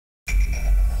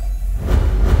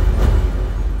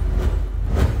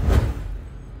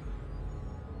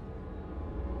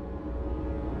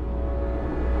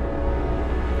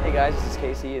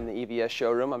see in the EVS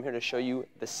showroom. I'm here to show you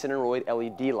the Cineroid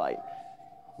LED light.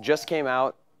 Just came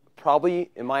out,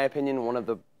 probably, in my opinion, one of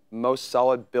the most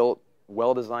solid built,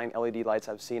 well-designed LED lights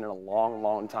I've seen in a long,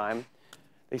 long time.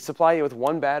 They supply you with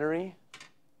one battery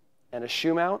and a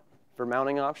shoe mount for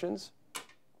mounting options.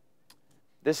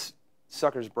 This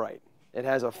sucker's bright. It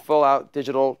has a full-out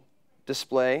digital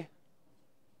display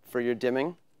for your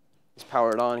dimming. Let's power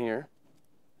it on here.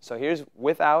 So here's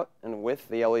without and with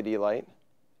the LED light.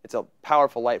 It's a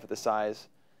powerful light for the size.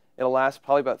 It'll last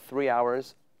probably about 3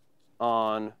 hours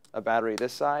on a battery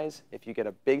this size. If you get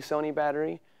a big Sony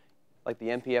battery, like the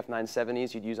MPF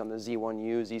 970s you'd use on the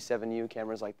Z1U, Z7U,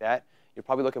 cameras like that, you're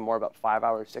probably looking more about 5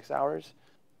 hours, 6 hours.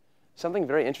 Something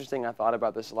very interesting I thought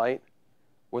about this light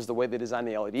was the way they designed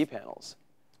the LED panels.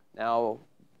 Now,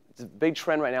 it's a big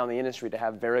trend right now in the industry to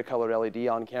have varicolored LED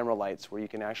on camera lights where you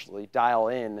can actually dial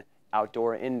in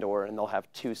outdoor, indoor, and they'll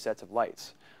have 2 sets of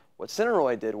lights. What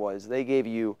Cineroid did was they gave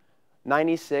you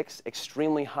 96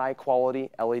 extremely high quality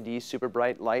LED super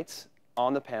bright lights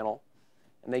on the panel,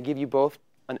 and they give you both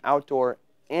an outdoor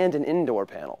and an indoor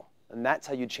panel, and that's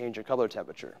how you change your color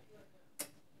temperature.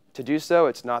 To do so,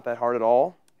 it's not that hard at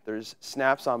all. There's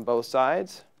snaps on both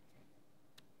sides.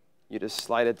 You just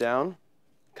slide it down,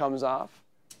 comes off,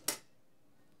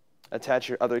 attach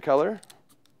your other color,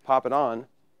 pop it on,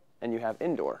 and you have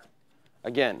indoor.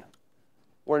 Again,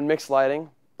 we're in mixed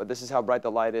lighting, but this is how bright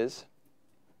the light is.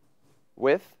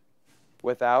 With,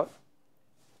 without.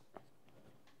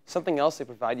 Something else they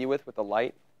provide you with the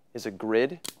light is a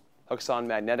grid, hooks on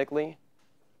magnetically.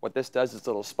 What this does is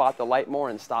it'll spot the light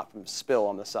more and stop from spill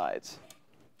on the sides.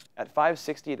 At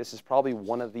 $560, this is probably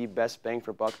one of the best bang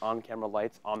for buck on-camera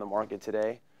lights on the market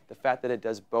today. The fact that it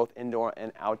does both indoor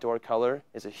and outdoor color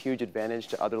is a huge advantage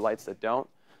to other lights that don't.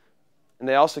 And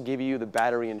they also give you the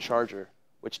battery and charger,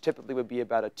 which typically would be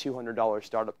about a $200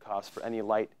 startup cost for any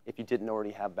light if you didn't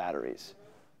already have batteries.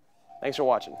 Thanks for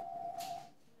watching.